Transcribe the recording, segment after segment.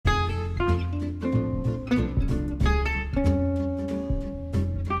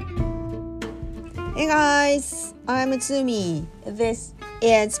Hey guys, I'm Matsumi. This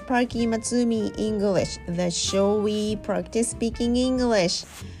is Parky Matsumi English, the show we practice speaking English.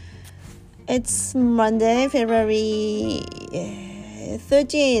 It's Monday, February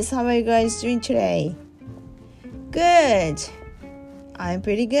 13th. How are you guys doing today? Good. I'm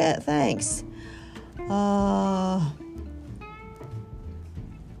pretty good, thanks.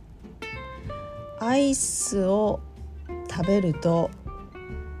 アイスを食べると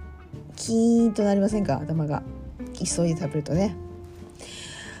キーンとなりませんか？頭が急いで食べるとね。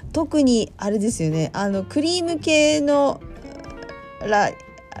特にあれですよね、クリーム系の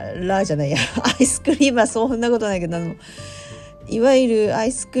ラじゃないやアイスクリームはそんなことないけど、いわゆるア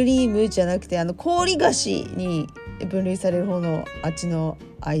イスクリームじゃなくて氷菓子に分類される方のあっちの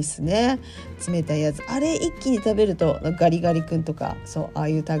アイスね、冷たいやつ、あれ一気に食べるとガリガリ君とか、そうああ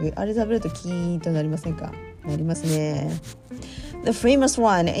いう類、あれ食べるとキーンとなりませんか？なりますね。The famous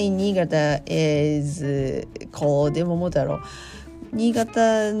one in Niigata is called 桃太郎。新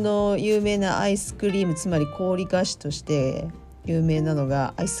潟の有名なアイスクリーム、つまり氷菓子として有名なの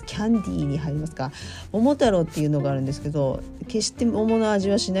がアイスキャンディーに入りますか。桃太郎っていうのがあるんですけど、決して桃の味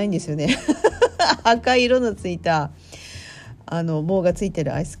はしないんですよね赤い色のついた棒がついて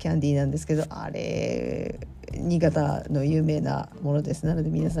るアイスキャンディーなんですけど、あれ新潟の有名なものです。なので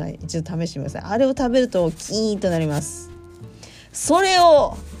皆さん一度試してみてください。あれを食べるとキーンとなります。それ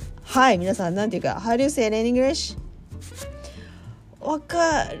を皆さんなんていうか How do you say it in English？ わ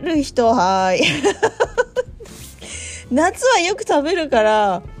かる人夏はよく食べるか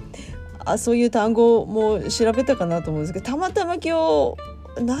らそういう単語も調べたかなと思うんですけど、たまたま今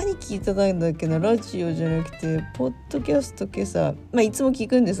日何聞いてたんだっけな、ラジオじゃなくてポッドキャスト今朝、いつも聞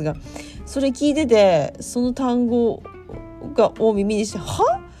くんですが、それ聞いててその単語を耳にして、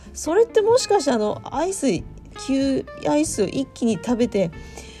それってもしかしてアイスを一気に食べて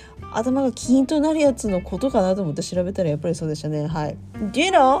頭がキーンとなるやつのことかなと思って調べたらやっぱりそうでしたね。Do you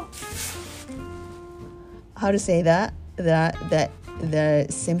know how to say that? The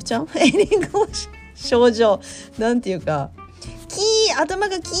symptom in English? 症状なんていうか、頭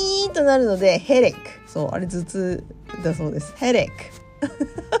がキーンとなるのでヘレック、そうあれ頭痛だそうです。ヘレック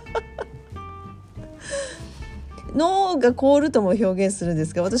脳が凍るとも表現するんで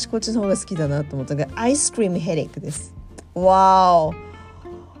すが、私こっちの方が好きだなと思ったのがアイスクリームヘレックです。 Wow,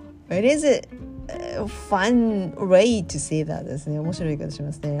 it is a fun way to say that ですね。面白い言い方し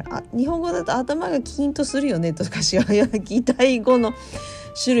ますね。日本語だと頭がキーンとするよねとかしか擬態語の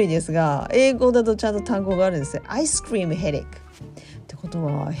種類ですが、英語だとちゃんと単語があるんですね。アイスクリームヘレックってこと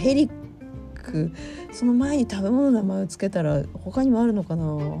は、ヘリックその前に食べ物の名前をつけたら他にもあるのかな、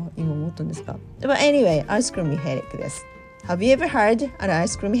今思ったんですが、But anyway, アイスクリームヘレックです。 Have you ever heard an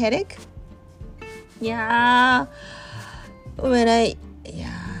ice cream headache? いやどうだ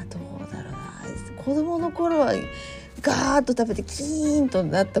ろうな、子供の頃はガーッと食べてキーンと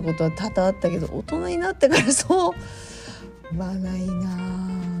なったことは多々あったけど、大人になってからそうないな。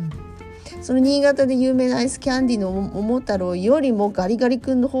その新潟で有名なアイスキャンディーの桃太郎よりもガリガリ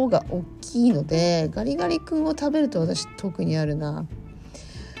君の方が大きいので、ガリガリ君を食べると私特にあるな。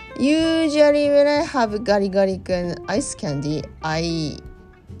Usually when I have ガリガリ君 ice candy, I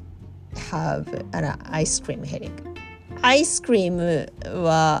have an ice cream headache。 アイスクリーム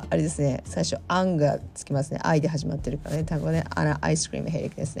はあれですね、最初あんがつきますね。愛で始まってるからね、単語ね。アイスクリームヘレッ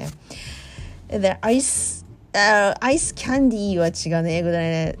クですね。でアイスキャンディーは違うね、英語だ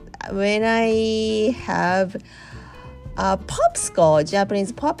ね。When I have a popsicle,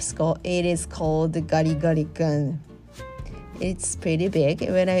 Japanese popsicle, it is called Gari-Gari-kun. It's pretty big.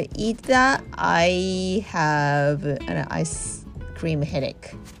 When I eat that, I have an ice cream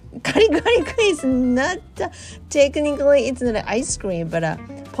headache. Gari-Gari-kun is not, technically it's not an ice cream, but a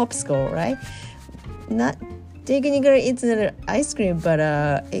popsicle, right? Not technically it's not an ice cream, but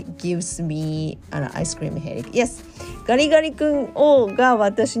it gives me an ice cream headache. Yes.ガリガリ君が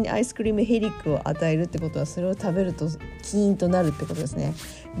私にアイスクリームヘリックを与えるってことは、それを食べるとキーンとなるってことですね。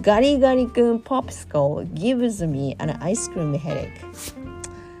ガリガリ君 Popsicle gives me an ice cream headache。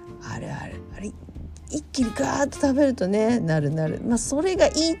 あれ一気にガーッと食べるとね、なる。それが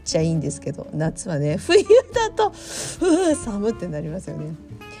いいっちゃいいんですけど、夏はね、冬だと寒ってなりますよね。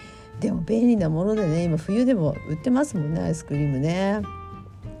でも便利なものでね、今冬でも売ってますもんね、アイスクリームね。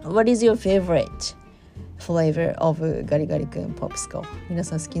What is your favorite flavor of ガリガリ君 Popsicle？ 皆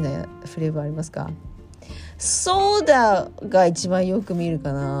さん好きなフレーバーありますか？ソーダが一番よく見る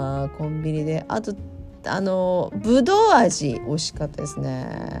かな、コンビニで。あとぶどう味美味しかったです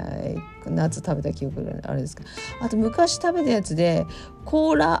ね。夏食べた記憶があれですか。あと昔食べたやつで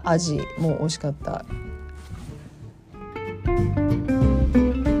コーラ味も美味しかった。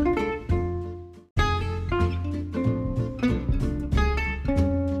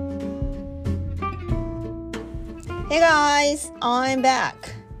I'm back.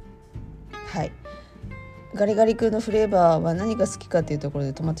 はい。ガリガリ君のフレーバーは何が好きかっていうところ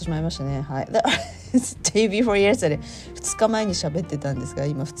で止まってしまいましたね。はい。Day before yesterday 2日前に喋ってたんですが、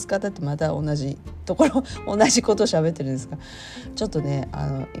今2日経ってまた同じところ同じことを喋ってるんですが、ちょっとね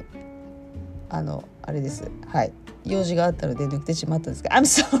あれです。はい。用事があったので抜けてしまったんですが、I'm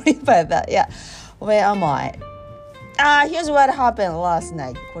sorry about that. Yeah. Where am I? Here's what happened last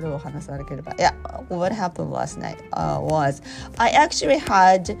night. これを話さなければ。Yeah. What happened last night was I actually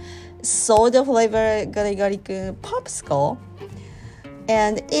had soda flavor ガリガリ君 popsicle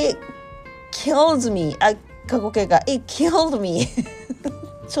and it killed me. 過去形が It killed me.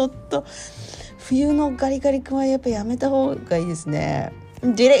 ちょっと冬のガリガリ君はやっぱやめた方がいいですね。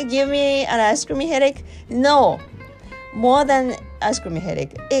Did it give me an ice cream headache? No. More than ice cream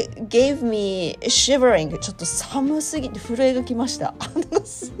headache. It gave me shivering. ちょっと寒すぎて震えがきました。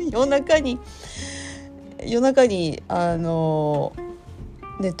夜中にネ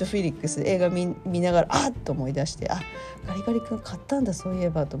ットフィリックス映画 見ながらっと思い出して、ガリガリ君買ったんだそういえ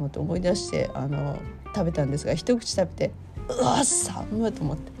ばと思って思い出して食べたんですが、一口食べて寒いと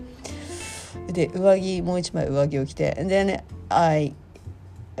思って、で上着もう一枚上着を着て and then I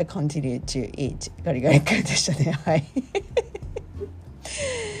continued to eat ガリガリ君でしたね。はい。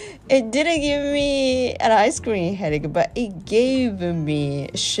It didn't give me an ice cream headache, but it gave me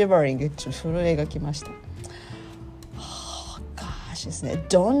shivering. ちょっと震えがきました。Gosh ですね。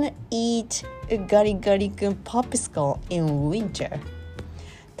Don't eat ガリガリ君 popsicle in winter.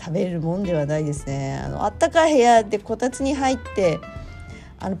 食べるもんではないですね。あったかい部屋でこたつに入って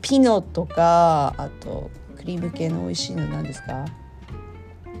ピノとか、あとクリーム系の美味しいのなんですか？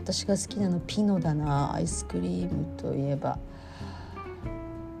私が好きなのピノだな。アイスクリームといえば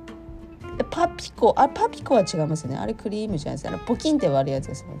パピコは違いますよね。あれクリームじゃないですか。ポキンって割るやつ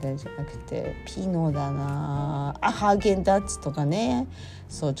ですもんね。じゃなくてピノだな。ハーゲンダッツとかね。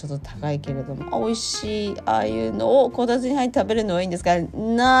そうちょっと高いけれども美味しいああいうのをこたつに入って食べるのはいいんですが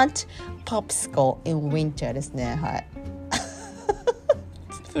Not popsicle in winter ですね。はい。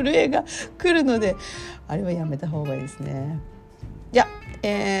震えが来るのであれはやめた方がいいですね。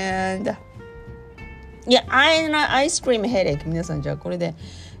I'm an ice cream headache. 皆さんじゃあこれで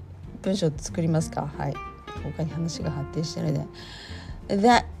文章作りますか？はい。他に話が発展してるので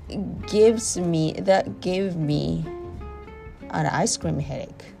That gave me an ice cream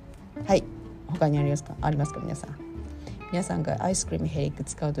headache. はい。他にありますか皆さんがアイスクリームヘリック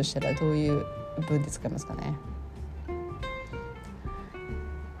使うとしたらどういう文で使いますかね？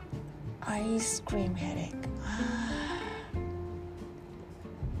アイスクリームヘリック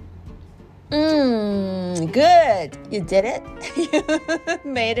Good. You did it. You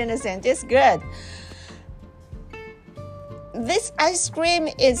made it in a sentence. Good. This ice cream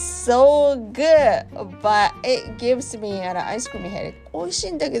is so good, but it gives me an ice cream headache. 美味し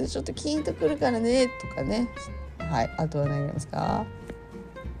いんだけどちょっとキーンとくるからねとかね。はい。あとは何ありますか？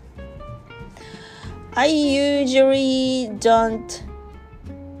 I usually don't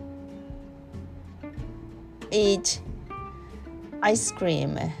eat ice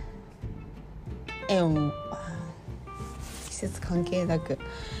cream.季節関係なく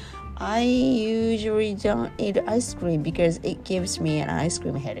I usually don't eat ice cream because it gives me an ice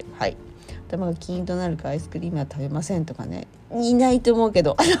cream headache. はい。頭がキーンとなるからアイスクリームは食べませんとかね。いないと思うけ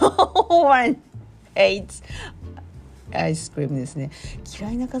どNo one hates アイスクリームですね。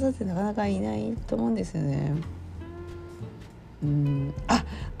嫌いな方ってなかなかいないと思うんですよね。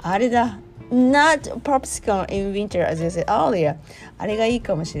あれだNot popsicle in winter, as I said earlier. あれがいい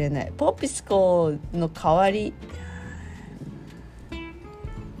かもしれない。ポピスコの代わり。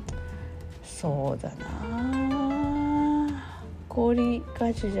そうだな。氷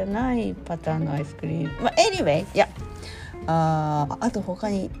菓子じゃないパターンのアイスクリーム。Anyway, いや。あと他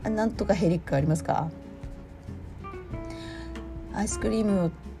になんとかヘリックありますか？アイスクリーム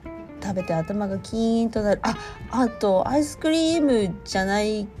を食べて頭がキーンとなる。あとアイスクリームじゃな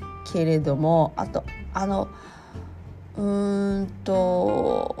いけれどもチ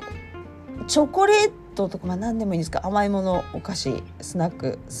ョコレートとか何でもいいんですか？甘いものお菓子スナッ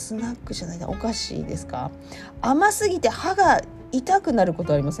クじゃないなお菓子ですか？甘すぎて歯が痛くなるこ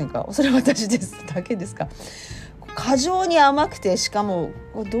とありませんか？それ私だけですか？過剰に甘くてしかも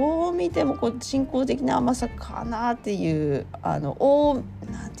どう見ても人工的な甘さかなっていうなんて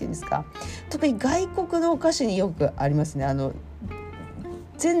いうんですか？特に外国のお菓子によくありますね。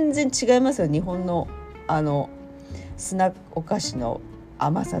全然違いますよ。日本のスナックお菓子の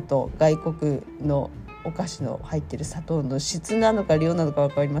甘さと外国のお菓子の入ってる砂糖の質なのか量なのか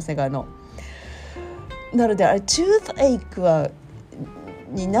分かりませんがなのでチュートエイクは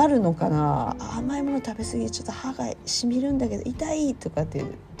になるのかな。甘いもの食べ過ぎちょっと歯がしみるんだけど痛いとかってい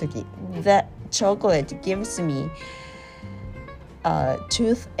う時 That chocolate gives me a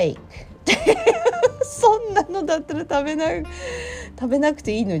toothache そんなのだったら食べなく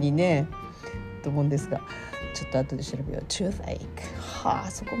ていいのにねと思うんですが、ちょっと後で調べよう。 toothache は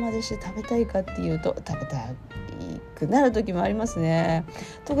あ、そこまでして食べたいかっていうと食べたくなる時もありますね。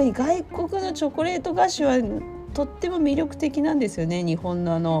特に外国のチョコレート菓子はとっても魅力的なんですよね。日本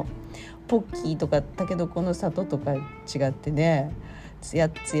のポッキーとかタケノコの里とか違ってね、ツヤ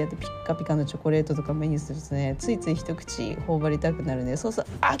ツヤでピッカピカのチョコレートとか目にするとね、ついつい一口頬張りたくなるね。そうそう、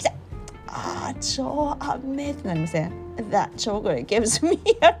あ、来た、あ、超甘いってなりません？ That chocolate gives me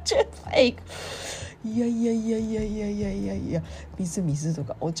a toothache。 いやいやいやいやいやいやいやいや、水と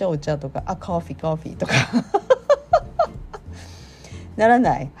かお茶とか、コーヒーとかなら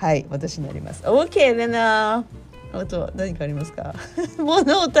ない。はい、私になります。 OK でな。あとは何かありますか？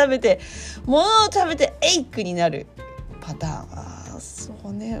物を食べてエイクになるパターン。あ、そ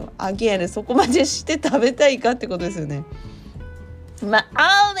うね。アゲンそこまでして食べたいかってことですよね。ま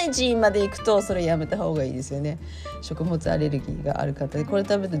あアレルギーまでいくとそれやめた方がいいですよね。食物アレルギーがある方でこれ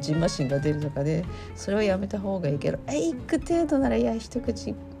食べるとジンマシンが出るとかで、それはやめた方がいいけど、エイク程度なら一か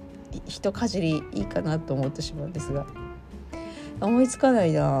じりいいかなと思ってしまうんですが、思いつかな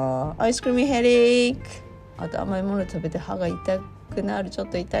いな。アイスクリームヘレイク、あと甘いもの食べて歯が痛くなる、ちょっ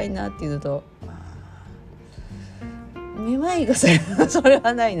と痛いなっていうのと、めまいがするそれ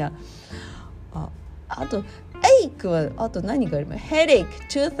はないな。あとエイクはあと何があります？ヘレイク、ト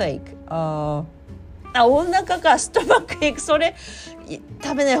ゥースエイク、お腹か、ストマックエイク、それ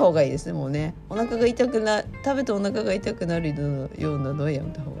食べない方がいいですね。もうね、お腹が痛くな、食べてお腹が痛くなるようなのはや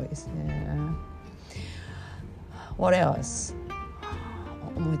めた方がいいですね。What else？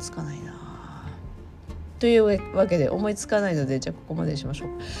 思いつかないな。というわけで思いつかないので、じゃあここまでにしましょう。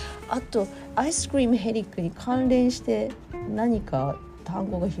あとアイスクリームヘリックに関連して何か単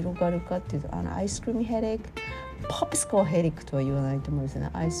語が広がるかっていうと、アイスクリームヘリック、ポップスコーヘリックとは言わないと思うんですよね。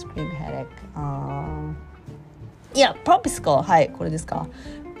アイスクリームヘリック、いやポップスコー、はい、これですか？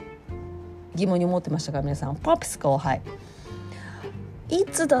疑問に思ってましたか皆さん？ポップスコー、はい、い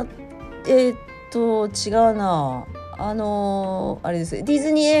つだ、違うな、あれです。ディ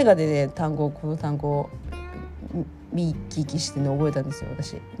ズニー映画でね、この単語を見聞きしてね覚えたんですよ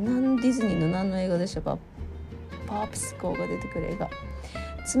私。ディズニーの何の映画でしたか？ポップスコーが出てくる映画。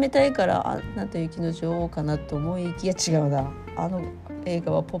冷たいからアナと雪の女王かなと思いきや違うな。あの映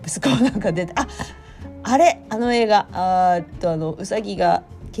画はポップスコーなんか出て、あれあの映画、ウサギが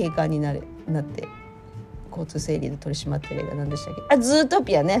警官になって交通整理で取り締まってる映画なんでしたっけ？ズート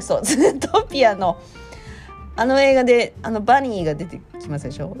ピアね。そう、ズートピアのあの映画でバニーが出てきます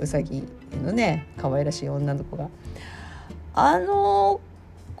でしょ。ウサギのね可愛らしい女の子が、あの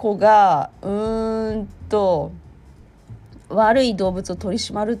子が悪い動物を取り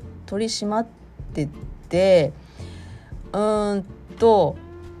締まってて、ア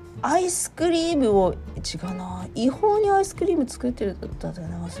イスクリームを違うな、違法にアイスクリーム作ってるだったか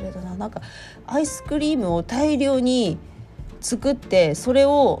な、忘れたな。なんかアイスクリームを大量に作って、それ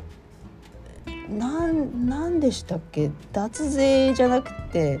をなんでしたっけ、脱税じゃなく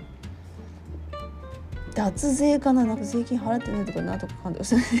て脱税かな、なんか税金払ってないとかなんとかデ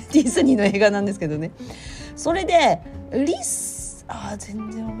ィズニーの映画なんですけどね。それで全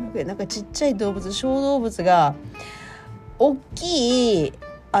然思い浮かべない。なんかちっちゃい動物、小動物が大きい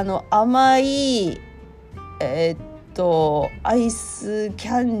甘いアイスキ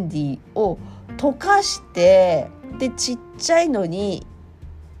ャンディーを溶かして、でちっちゃいのを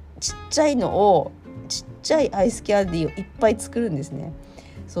ちっちゃいアイスキャンディーをいっぱい作るんですね。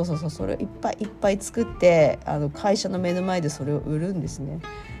そうそれをいっぱい作って、会社の目の前でそれを売るんですね。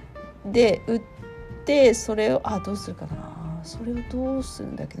で売ってそれをどうするかな、それをどうする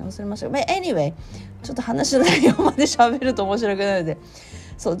んだっけな、忘れました。anyway ちょっと話の内容まで喋ると面白くなるので、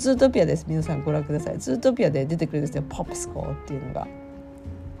そうズートピアです。皆さんご覧ください。ズートピアで出てくるんですよ、ポップスコーっていうのが。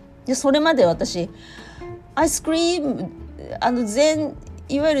でそれまで私アイスクリーム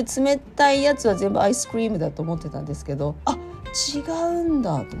いわゆる冷たいやつは全部アイスクリームだと思ってたんですけど、違うん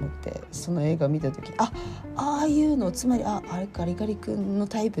だと思って、その映画見た時ああいうの、つまりあれガリガリ君の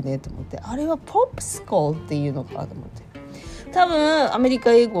タイプねと思って、あれはポップスコーっていうのかと思って、多分アメリ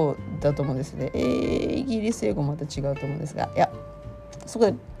カ英語だと思うんですね。イギリス英語また違うと思うんですが、いやそ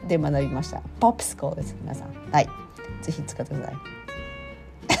こで学びました。ポップスコーです皆さん。はい、ぜひ使ってください。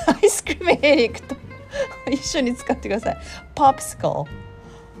アイスクリームヘリックと一緒に使ってください。ポップスコー。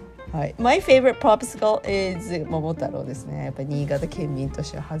はい、My favorite popsicle is 桃太郎ですね。やっぱり新潟県民と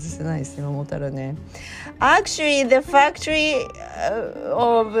しては外せないですね、桃太郎ね。Actually, the factory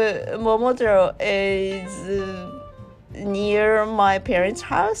of 桃太郎 is near my parents'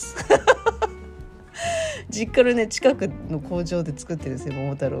 house 実家のね近くの工場で作ってるんですよ、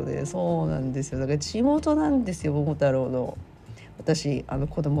桃太郎で。そうなんですよ、だから地元なんですよ、桃太郎の。私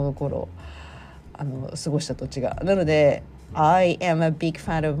子供の頃過ごした土地が。なのでI am a big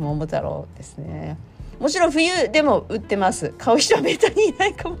fan of 桃太郎ですね。もちろん冬でも売ってます。買う人はめったにいな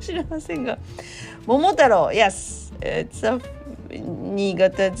いかもしれませんが、桃太郎 Yes, it's a 新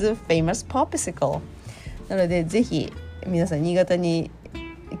潟's famous popsicle なので、ぜひ皆さん新潟に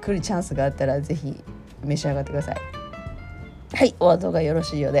来るチャンスがあったらぜひ召し上がってください。はい、お後がよろ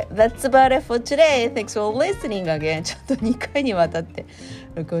しいようで。That's about it for today. Thanks for listening again. ちょっと2回にわたって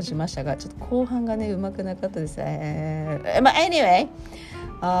録音しましたが、ちょっと後半がねうまくなかったですね。Anyway,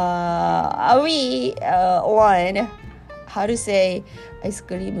 we learned how to say アイス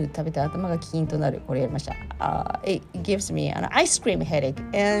クリーム食べて頭がキーンとなる。これやりました。It gives me an ice cream headache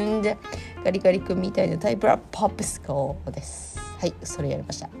and ガリガリ君みたいなタイプは popsicle です。はい、それやり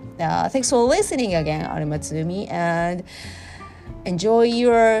ました。Thanks for listening again. 有松海 and enjoy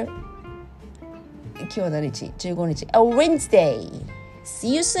your 今日は何日 ?15 日 A Wednesday.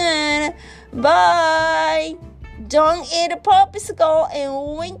 See you soon. Bye. Don't eat a popsicle in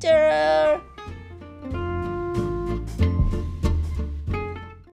winter.